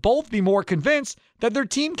because they'll both be more convinced that their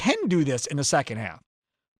team can do this in the second half.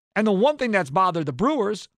 And the one thing that's bothered the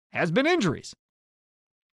Brewers has been injuries.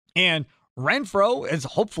 And Renfroe is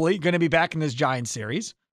hopefully going to be back in this Giants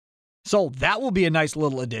series. So that will be a nice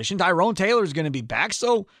little addition. Tyrone Taylor is going to be back.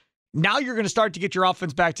 So now you're going to start to get your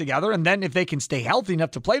offense back together. And then if they can stay healthy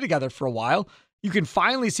enough to play together for a while, you can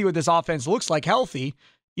finally see what this offense looks like healthy,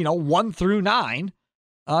 1 through 9,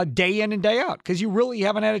 day in and day out, because you really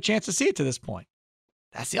haven't had a chance to see it to this point.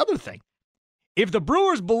 That's the other thing. If the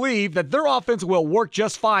Brewers believe that their offense will work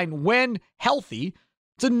just fine when healthy,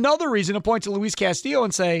 it's another reason to point to Luis Castillo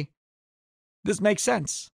and say, this makes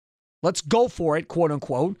sense. Let's go for it, quote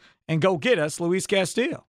unquote, and go get us Luis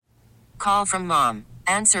Castillo. Call from mom.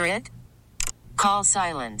 Answer it. Call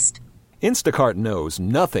silenced. Instacart knows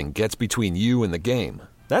nothing gets between you and the game.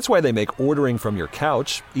 That's why they make ordering from your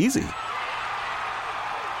couch easy.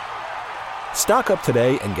 Stock up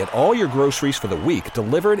today and get all your groceries for the week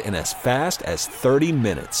delivered in as fast as 30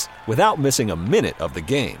 minutes without missing a minute of the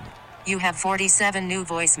game. You have 47 new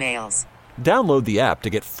voicemails. Download the app to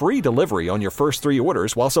get free delivery on your first 3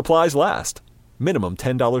 orders while supplies last. Minimum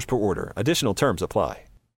 $10 per order. Additional terms apply.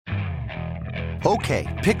 Okay,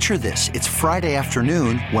 picture this. It's Friday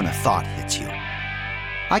afternoon when a thought hits you.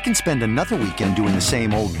 I can spend another weekend doing the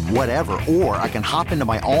same old whatever, or I can hop into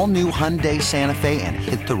my all-new Hyundai Santa Fe and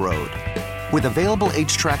hit the road. With available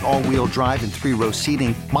H-Track all-wheel drive and 3-row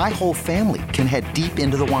seating, my whole family can head deep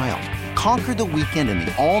into the wild. Conquer the weekend in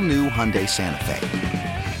the all-new Hyundai Santa Fe.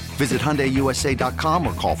 Visit HyundaiUSA.com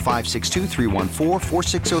or call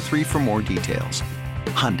 562-314-4603 for more details.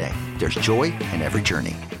 Hyundai, there's joy in every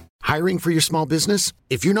journey. Hiring for your small business?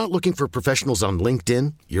 If you're not looking for professionals on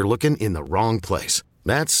LinkedIn, you're looking in the wrong place.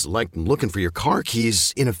 That's like looking for your car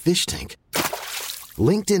keys in a fish tank.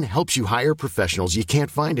 LinkedIn helps you hire professionals you can't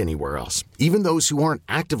find anywhere else, even those who aren't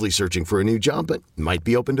actively searching for a new job but might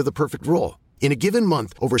be open to the perfect role. In a given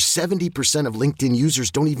month, over 70% of LinkedIn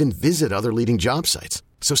users don't even visit other leading job sites.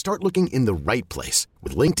 So start looking in the right place.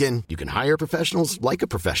 With LinkedIn, you can hire professionals like a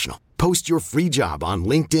professional. Post your free job on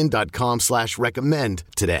linkedin.com/recommend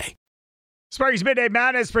today. Sparky's Midday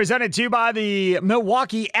Madness presented to you by the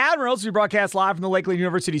Milwaukee Admirals. We broadcast live from the Lakeland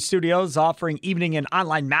University studios, offering evening and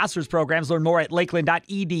online master's programs. Learn more at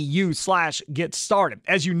lakeland.edu/get started.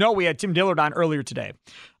 As you know, we had Tim Dillard on earlier today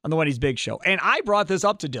on the Wendy's Big Show. And I brought this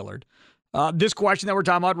up to Dillard, this question that we're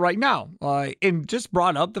talking about right now, and just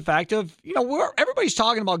brought up the fact of, everybody's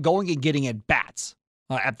talking about going and getting at bats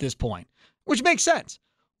at this point, which makes sense.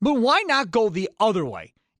 But why not go the other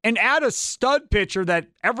way and add a stud pitcher that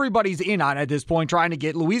everybody's in on at this point, trying to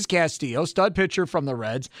get Luis Castillo, stud pitcher from the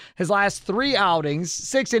Reds, his last 3 outings,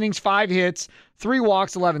 6 innings, 5 hits, 3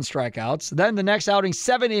 walks, 11 strikeouts. Then the next outing,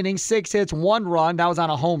 7 innings, 6 hits, 1 run. That was on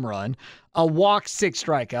a home run. A walk, 6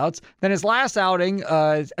 strikeouts. Then his last outing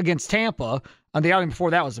against Tampa, on the outing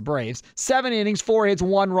before that was the Braves, 7 innings, 4 hits,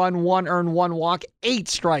 1 run, 1 earned, 1 walk, 8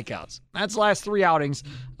 strikeouts. That's the last 3 outings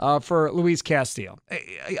for Luis Castillo.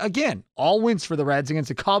 Again, all wins for the Reds against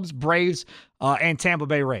the Cubs, Braves, and Tampa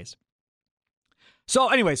Bay Rays. So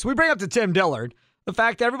anyways, we bring up to Tim Dillard the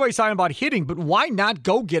fact that everybody's talking about hitting, but why not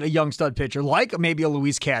go get a young stud pitcher like maybe a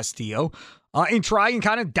Luis Castillo and try and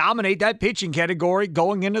kind of dominate that pitching category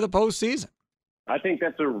going into the postseason? I think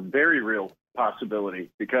that's a very real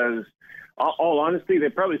possibility because, all honesty, they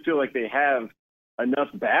probably feel like they have enough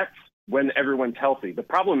bats when everyone's healthy. The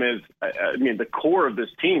problem is, the core of this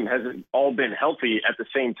team hasn't all been healthy at the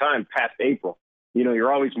same time past April.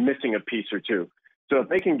 You're always missing a piece or two. So if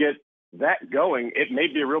they can get that going, it may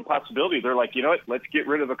be a real possibility. They're like, you know what, let's get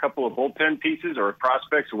rid of a couple of bullpen pieces or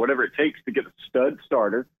prospects or whatever it takes to get a stud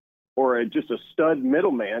starter or just a stud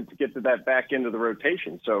middleman to get to that back end of the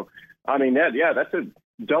rotation. So, that's a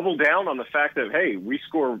double down on the fact that, hey, we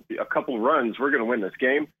score a couple runs, we're going to win this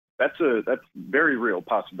game. That's very real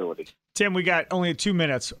possibility. Tim, we got only 2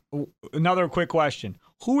 minutes. Another quick question.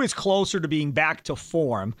 Who is closer to being back to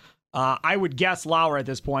form? I would guess Lauer at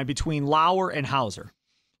this point, between Lauer and Hauser.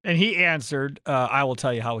 And he answered, I will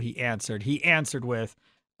tell you how he answered. He answered with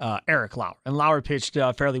Eric Lauer. And Lauer pitched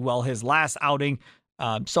fairly well his last outing.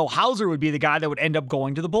 So Hauser would be the guy that would end up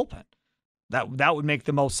going to the bullpen. That would make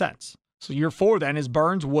the most sense. So your 4 then is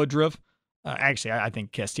Burns, Woodruff. Actually, I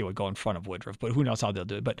think Castillo would go in front of Woodruff, but who knows how they'll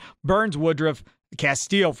do it. But Burns, Woodruff,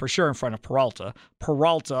 Castillo for sure in front of Peralta,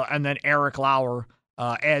 and then Eric Lauer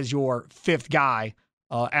as your 5th guy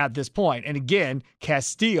at this point. And again,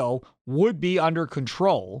 Castillo would be under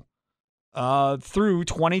control through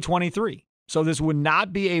 2023. So this would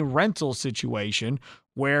not be a rental situation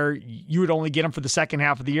where you would only get him for the second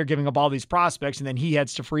half of the year, giving up all these prospects, and then he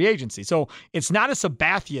heads to free agency. So it's not a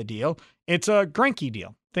Sabathia deal. It's a Greinke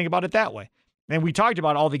deal. Think about it that way. And we talked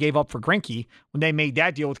about all they gave up for Greinke when they made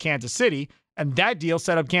that deal with Kansas City, and that deal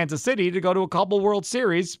set up Kansas City to go to a couple World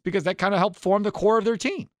Series because that kind of helped form the core of their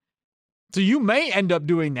team. So you may end up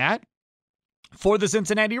doing that for the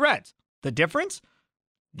Cincinnati Reds. The difference?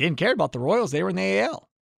 Didn't care about the Royals. They were in the AL.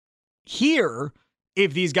 Here,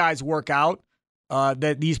 if these guys work out,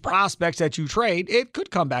 that these prospects that you trade, it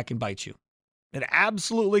could come back and bite you. It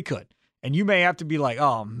absolutely could. And you may have to be like,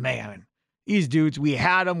 oh, man, these dudes, we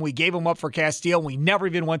had them, we gave them up for Castillo, and we never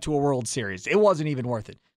even went to a World Series. It wasn't even worth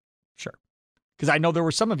it. Sure. Because I know there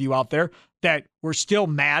were some of you out there that were still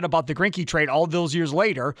mad about the Greinke trade all those years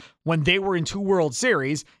later when they were in 2 World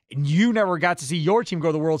Series, and you never got to see your team go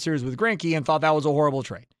to the World Series with Greinke and thought that was a horrible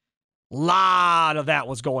trade. A lot of that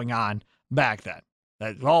was going on back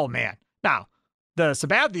then. Oh, man. Now, the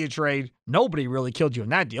Sabathia trade, nobody really killed you in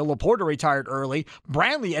that deal. Laporta retired early.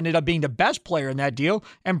 Brantley ended up being the best player in that deal,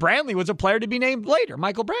 and Brantley was a player to be named later,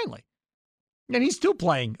 Michael Brantley. And he's still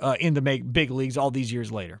playing in the big leagues all these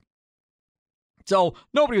years later. So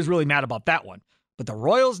nobody was really mad about that one. But the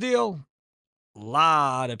Royals deal, a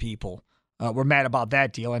lot of people were mad about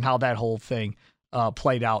that deal and how that whole thing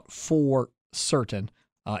played out for certain.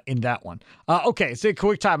 In that one. Okay, so a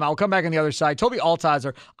quick time. I'll come back on the other side. Toby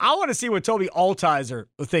Altizer. I want to see what Toby Altizer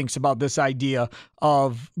thinks about this idea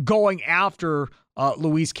of going after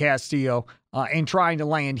Luis Castillo and trying to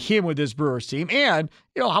land him with this Brewers team. And,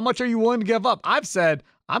 how much are you willing to give up? I've said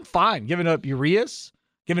I'm fine giving up Urias,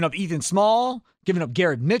 giving up Ethan Small, giving up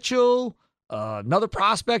Garrett Mitchell, another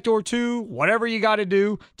prospect or 2, whatever you got to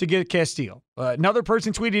do to get Castillo. Another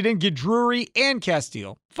person tweeted in, get Drury and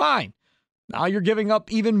Castillo. Fine. Now you're giving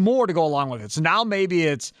up even more to go along with it. So now maybe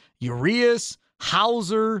it's Urias,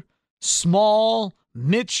 Hauser, Small,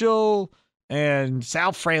 Mitchell, and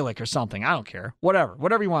Sal Frelick or something. I don't care.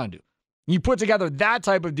 Whatever you want to do. You put together that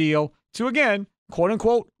type of deal to, again, quote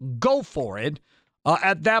unquote, go for it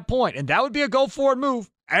at that point. And that would be a go for it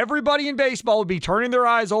move. Everybody in baseball would be turning their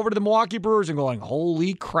eyes over to the Milwaukee Brewers and going,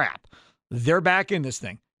 holy crap, they're back in this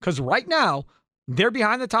thing. Because right now, they're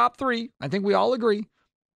behind the top three. I think we all agree,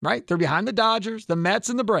 right? They're behind the Dodgers, the Mets,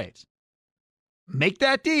 and the Braves. Make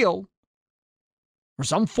that deal or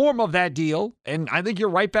some form of that deal, and I think you're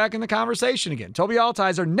right back in the conversation again. Toby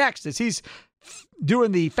Altizer next as he's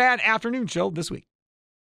doing the Fan Afternoon Show this week.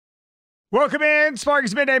 Welcome in.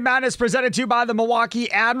 Sparky's Midday Madness presented to you by the Milwaukee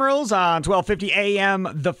Admirals on 1250 AM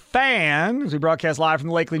The Fan. As we broadcast live from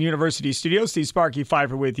the Lakeland University studio, Steve Sparky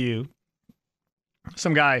Pfeiffer with you.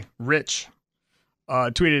 Some guy, Rich,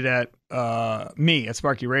 tweeted at me at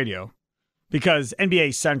Sparky Radio because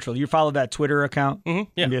NBA Central, you follow that Twitter account? Mm-hmm,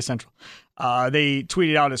 yeah. NBA Central. They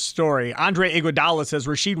tweeted out a story. Andre Iguodala says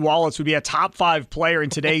Rasheed Wallace would be a top 5 player in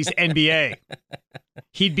today's NBA.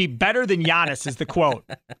 He'd be better than Giannis is the quote.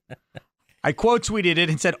 I quote tweeted it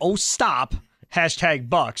and said, oh, stop,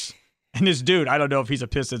 #Bucks. And this dude, I don't know if he's a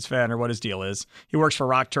Pistons fan or what his deal is. He works for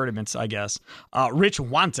Rock Tournaments, I guess. Rich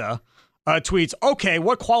Wanta tweets, okay,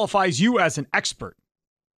 what qualifies you as an expert?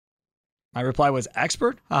 My reply was,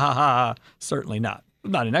 expert? Ha ha ha. Certainly not. I'm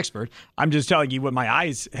not an expert. I'm just telling you what my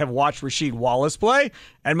eyes have watched Rasheed Wallace play,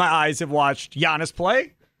 and my eyes have watched Giannis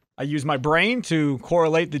play. I use my brain to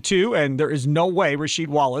correlate the two, and there is no way Rasheed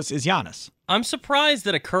Wallace is Giannis. I'm surprised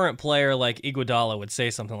that a current player like Iguodala would say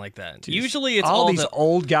something like that. Dude, usually it's all these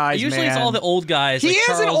old guys, Usually man. it's all the old guys. He like is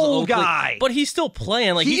Charles an old Oakley, guy. but he's still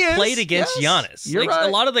playing. Like he's played against Giannis. You're like, right.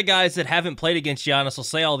 A lot of the guys that haven't played against Giannis will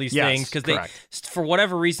say all these things because they, for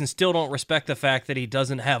whatever reason, still don't respect the fact that he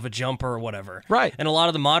doesn't have a jumper or whatever. Right. And a lot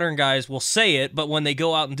of the modern guys will say it, but when they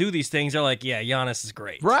go out and do these things, they're like, yeah, Giannis is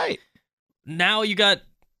great. Right. Now you got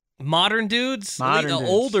modern dudes,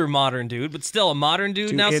 older modern dude, but still a modern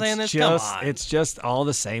dude now saying this? Come on. It's just all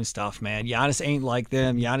the same stuff, man. Giannis ain't like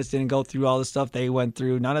them. Giannis didn't go through all the stuff they went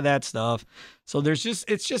through. None of that stuff. So it's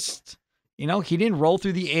just, he didn't roll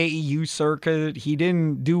through the AEU circuit. He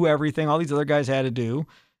didn't do everything all these other guys had to do.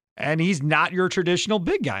 And he's not your traditional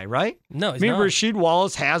big guy, right? No, he's not. Rasheed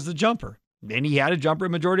Wallace has the jumper. And he had a jumper a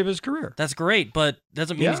majority of his career. That's great, but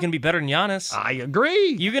doesn't mean he's going to be better than Giannis. I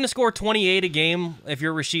agree. You're going to score 28 a game if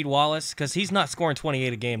you're Rasheed Wallace, because he's not scoring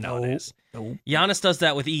 28 a game nowadays. Nope. Giannis does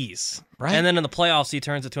that with ease. Right. And then in the playoffs, he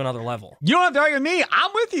turns it to another level. You don't have to argue with me. I'm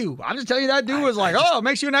with you. I'm just telling you that dude was like, it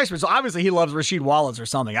makes you an expert. So obviously he loves Rasheed Wallace or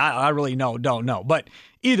something. I really don't know. But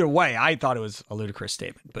either way, I thought it was a ludicrous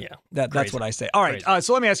statement. But that's what I say. All right,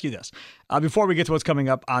 so let me ask you this. Before we get to what's coming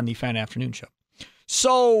up on the Fan Afternoon Show.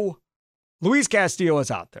 So Luis Castillo is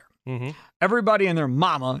out there. Mm-hmm. Everybody and their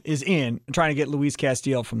mama is in trying to get Luis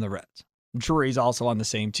Castillo from the Reds. Drury's also on the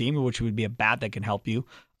same team, which would be a bat that can help you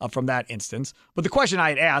from that instance. But the question I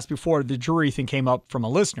had asked before the Drury thing came up from a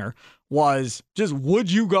listener was just, would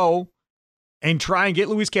you go and try and get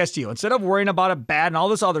Luis Castillo? Instead of worrying about a bat and all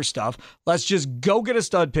this other stuff, let's just go get a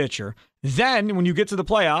stud pitcher. Then when you get to the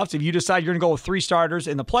playoffs, if you decide you're going to go with 3 starters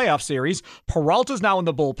in the playoff series, Peralta's now in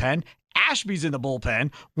the bullpen, Ashby's in the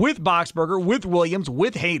bullpen with Boxberger, with Williams,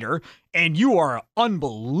 with Hader, and you are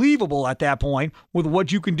unbelievable at that point with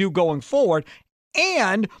what you can do going forward,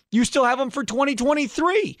 and you still have them for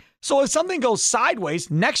 2023. So if something goes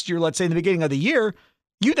sideways next year, let's say in the beginning of the year,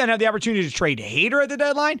 you then have the opportunity to trade Hader at the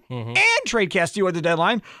deadline and trade Castillo at the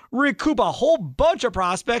deadline, recoup a whole bunch of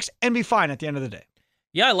prospects, and be fine at the end of the day.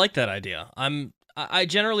 Yeah, I like that idea. I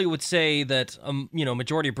generally would say that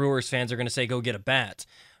majority of Brewers fans are going to say go get a bat.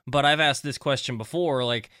 But I've asked this question before,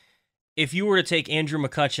 like, if you were to take Andrew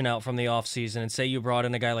McCutchen out from the offseason and say you brought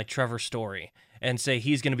in a guy like Trevor Story and say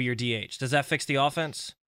he's going to be your DH, does that fix the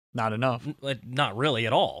offense? Not enough. Not really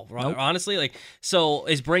at all, Nope. honestly. So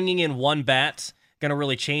is bringing in one bat going to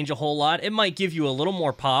really change a whole lot? It might give you a little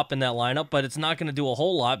more pop in that lineup, but it's not going to do a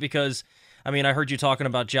whole lot because, I heard you talking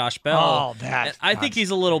about Josh Bell. Oh, I think he's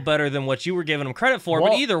a little better than what you were giving him credit for,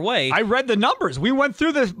 but either way. I read the numbers. We went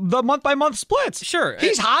through the month-by-month splits. Sure.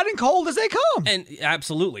 He's hot and cold as they come. And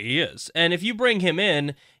absolutely, he is. And if you bring him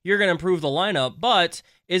in, you're going to improve the lineup, but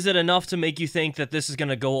is it enough to make you think that this is going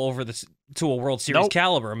to go over to a World Series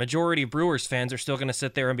caliber? A majority of Brewers fans are still going to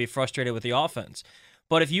sit there and be frustrated with the offense.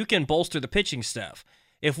 But if you can bolster the pitching staff,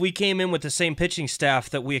 if we came in with the same pitching staff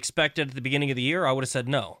that we expected at the beginning of the year, I would have said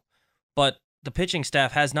no. But the pitching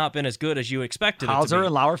staff has not been as good as you expected it to be. Hauser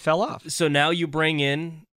and Lauer fell off. So now you bring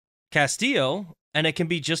in Castillo, and it can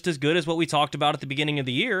be just as good as what we talked about at the beginning of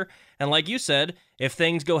the year. And like you said, if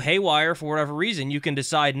things go haywire for whatever reason, you can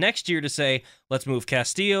decide next year to say, let's move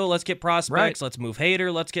Castillo, let's get prospects. Right. Let's move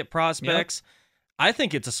Hader, let's get prospects. I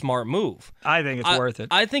think it's a smart move. I think it's worth it.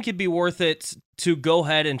 I think it'd be worth it to go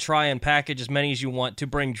ahead and try and package as many as you want to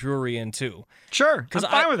bring Drury in too. Sure, I'm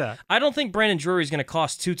fine with that. I don't think Brandon Drury is going to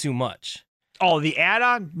cost too much. Oh, the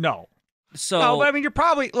add-on? No. So, no, but I mean, you're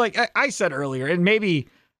probably, like I said earlier, and maybe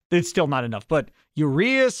it's still not enough, but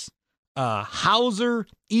Urias, Hauser,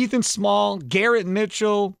 Ethan Small, Garrett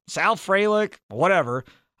Mitchell, Sal Frelick, whatever,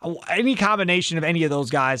 any combination of any of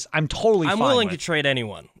those guys, I'm totally fine with. I'm willing to trade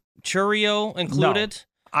anyone. Churio included.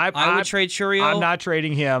 No, I would trade Churio. I'm not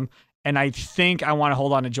trading him, and I think I want to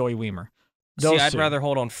hold on to Joey Wiemer. I'd rather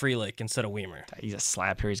hold on Frelick instead of Wiemer. He's a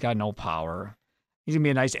slap here. He's got no power. He's going to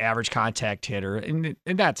be a nice average contact hitter, and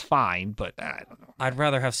that's fine, but I don't know. I'd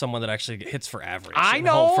rather have someone that actually hits for average. I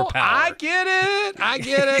know. For power. I get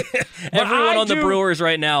it. Everyone on the Brewers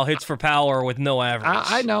right now hits for power with no average.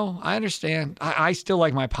 I know. I understand. I still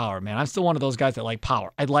like my power, man. I'm still one of those guys that like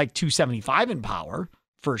power. I'd like 275 in power.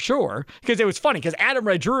 For sure, because it was funny because Adam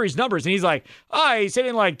read Drury's numbers and he's like, he's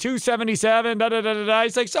hitting like 277, da-da-da-da-da.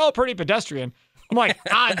 He's like, so pretty pedestrian. I'm like,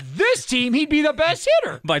 on this team, he'd be the best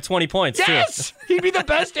hitter. By 20 points, yes, he'd be the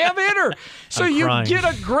best damn hitter. So you get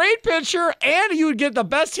a great pitcher and you would get the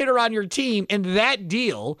best hitter on your team in that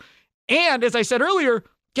deal. And as I said earlier,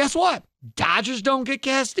 guess what? Dodgers don't get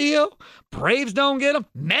Castillo. Braves don't get him.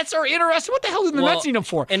 Mets are interested. What the hell do the Mets need him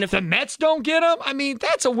for? And if the Mets don't get him, I mean,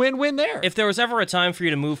 that's a win-win there. If there was ever a time for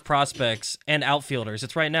you to move prospects and outfielders,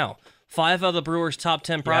 it's right now. 5 of the Brewers' top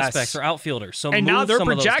 10 prospects are outfielders. So and move now they're some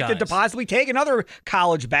projected of those guys. to possibly take another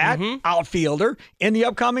college bat outfielder in the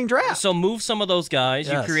upcoming draft. So move some of those guys.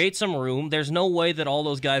 You create some room. There's no way that all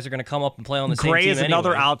those guys are going to come up and play on the same team Gray is another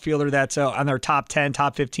anyway. outfielder that's on their top 10,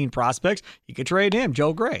 top 15 prospects. You could trade him,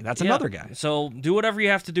 Joe Gray. That's another guy. So do whatever you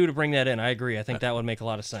have to do to bring that in. I agree. I think that would make a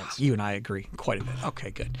lot of sense. You and I agree quite a bit.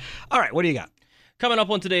 Okay, good. All right, what do you got? Coming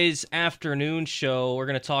up on today's afternoon show, we're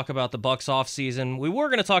going to talk about the Bucks offseason. We were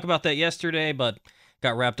going to talk about that yesterday, but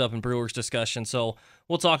got wrapped up in Brewers discussion. So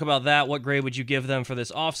we'll talk about that. What grade would you give them for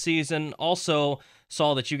this offseason? Also,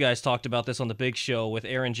 saw that you guys talked about this on the big show with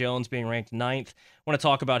Aaron Jones being ranked 9th. Want to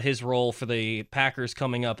talk about his role for the Packers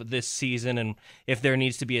coming up this season and if there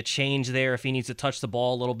needs to be a change there, if he needs to touch the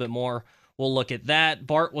ball a little bit more. We'll look at that.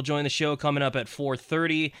 Bart will join the show coming up at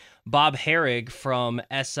 4:30. Bob Herrig from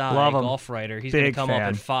SI Golf Writer. He's going to come up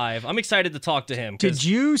at 5. I'm excited to talk to him. Did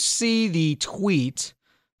you see the tweet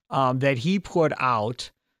that he put out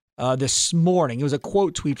this morning? It was a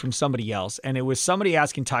quote tweet from somebody else, and it was somebody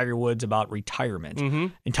asking Tiger Woods about retirement.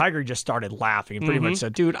 And Tiger just started laughing and pretty much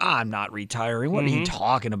said, dude, I'm not retiring. What are you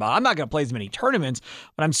talking about? I'm not going to play as many tournaments,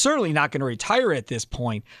 but I'm certainly not going to retire at this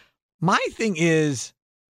point. My thing is,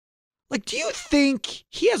 like, do you think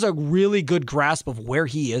he has a really good grasp of where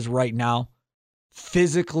he is right now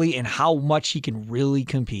physically and how much he can really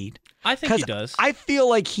compete? I think he does. I feel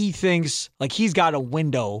like he thinks like he's got a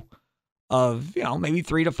window of, maybe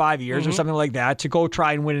 3 to 5 years or something like that to go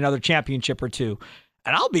try and win another championship or two.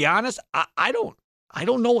 And I'll be honest, I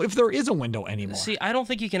don't know if there is a window anymore. See, I don't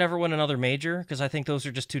think he can ever win another major because I think those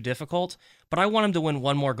are just too difficult. But I want him to win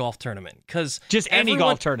one more golf tournament because just any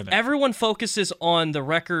golf tournament. Everyone focuses on the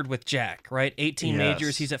record with Jack, right? 18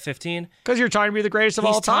 majors, he's at 15. Because you're trying to be the greatest of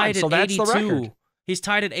all time, so that's 82. The record. He's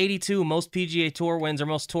tied at 82, most PGA Tour wins or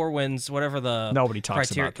most tour wins, whatever the Nobody talks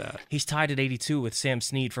criteria. about that. He's tied at 82 with Sam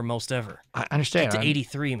Snead for most ever. I understand. Get to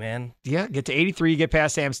 83, man. Yeah, get to 83, you get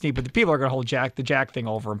past Sam Snead, but the people are going to hold the Jack thing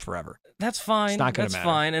over him forever. That's fine. It's not going to matter. That's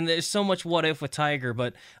fine. And there's so much what if with Tiger,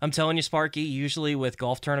 but I'm telling you, Sparky, usually with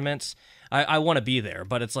golf tournaments, I want to be there,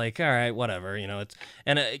 but it's like, all right, whatever,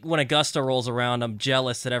 when Augusta rolls around, I'm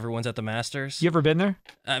jealous that everyone's at the Masters. You ever been there?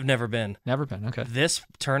 I've never been. Never been, okay. This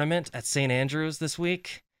tournament at St. Andrews this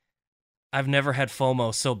week, I've never had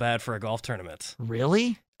FOMO so bad for a golf tournament.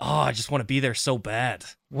 Really? Oh, I just want to be there so bad.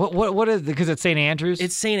 What is it? Because it's St. Andrews?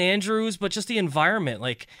 It's St. Andrews, but just the environment.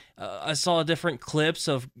 Like, I saw different clips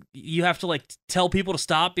of you have to, tell people to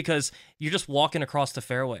stop because you're just walking across the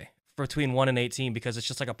fairway between 1 and 18 because it's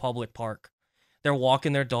just like a public park. They're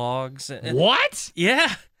walking their dogs. What?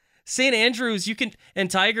 Yeah. St. Andrews, and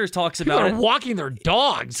Tigers talks about it. People are walking their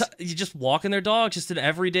dogs. You just walking their dogs, just an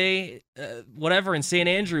everyday whatever in St.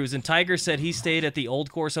 Andrews. And Tiger said he stayed at the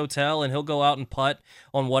Old Course Hotel and he'll go out and putt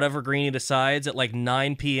on whatever green he decides at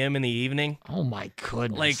 9 p.m. in the evening. Oh my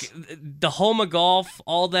goodness. The home of golf,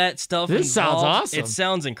 all that stuff. This sounds awesome. It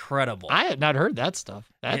sounds incredible. I had not heard that stuff.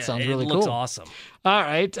 That sounds really cool. It looks awesome. All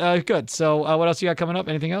right, good. So what else you got coming up?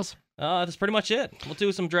 Anything else? That's pretty much it. We'll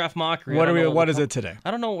do some draft mockery. What is it today? I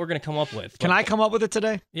don't know what we're going to come up with. Can I come up with it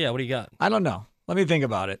today? Yeah, what do you got? I don't know. Let me think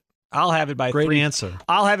about it. I'll have it by Great answer.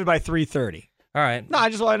 I'll have it by 3:30. All right. No, I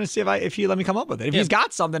just wanted to see if he let me come up with it. If he's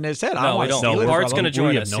got something in his head, I No, don't we want to don't. steal it. Bart's going to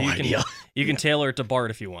join us. no So idea. you can tailor it to Bart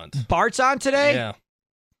if you want. Bart's on today? Yeah.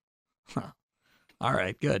 All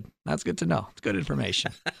right, good. That's good to know. It's good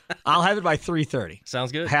information. I'll have it by 3:30.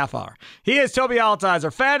 Sounds good. Half hour. He is Toby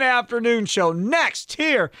Altizer. Fan Afternoon Show next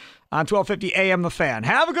here on 1250 AM The Fan.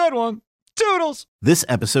 Have a good one. Toodles. This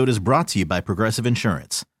episode is brought to you by Progressive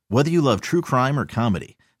Insurance. Whether you love true crime or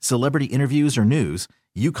comedy, celebrity interviews or news,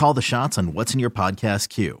 you call the shots on what's in your podcast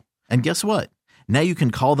queue. And guess what? Now you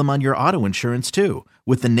can call them on your auto insurance too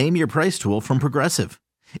with the Name Your Price tool from Progressive.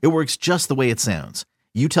 It works just the way it sounds.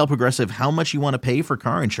 You tell Progressive how much you want to pay for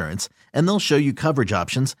car insurance, and they'll show you coverage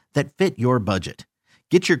options that fit your budget.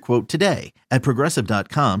 Get your quote today at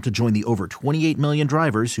Progressive.com to join the over 28 million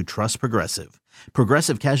drivers who trust Progressive.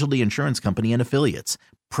 Progressive Casualty Insurance Company and Affiliates.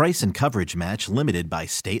 Price and coverage match limited by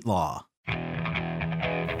state law.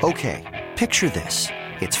 Okay, picture this.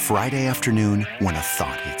 It's Friday afternoon when a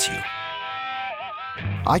thought hits you.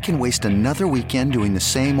 I can waste another weekend doing the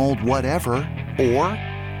same old whatever, or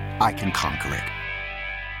I can conquer it.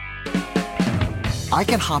 I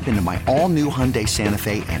can hop into my all-new Hyundai Santa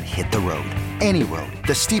Fe and hit the road. Any road.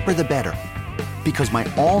 The steeper, the better. Because my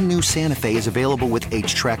all-new Santa Fe is available with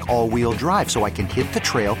H-Track all-wheel drive, so I can hit the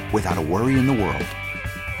trail without a worry in the world.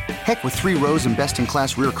 Heck, with 3 rows and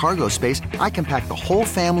best-in-class rear cargo space, I can pack the whole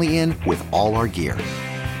family in with all our gear.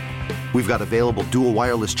 We've got available dual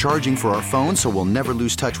wireless charging for our phones, so we'll never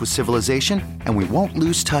lose touch with civilization, and we won't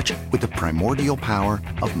lose touch with the primordial power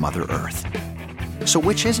of Mother Earth. So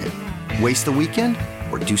which is it? Waste the weekend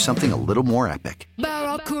or do something a little more epic?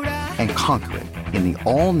 And conquer it in the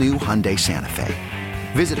all-new Hyundai Santa Fe.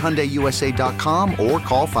 Visit HyundaiUSA.com or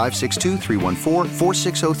call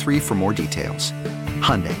 562-314-4603 for more details.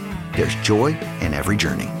 Hyundai, there's joy in every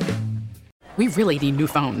journey. We really need new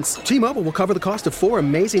phones. T-Mobile will cover the cost of 4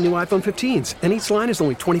 amazing new iPhone 15s, and each line is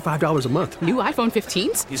only $25 a month. New iPhone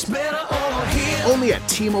 15s? It's better over here. Only at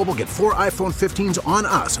T-Mobile, get 4 iPhone 15s on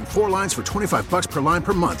us and 4 lines for $25 per line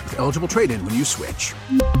per month with eligible trade-in when you switch.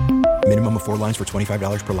 Minimum of 4 lines for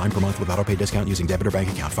 $25 per line per month with autopay discount using debit or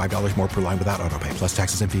bank account. $5 more per line without autopay, plus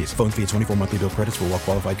taxes and fees. Phone fee at 24 monthly bill credits for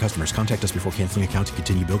well-qualified customers. Contact us before canceling account to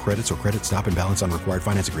continue bill credits or credit stop and balance on required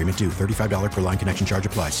finance agreement due. $35 per line connection charge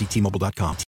applies. See T-Mobile.com.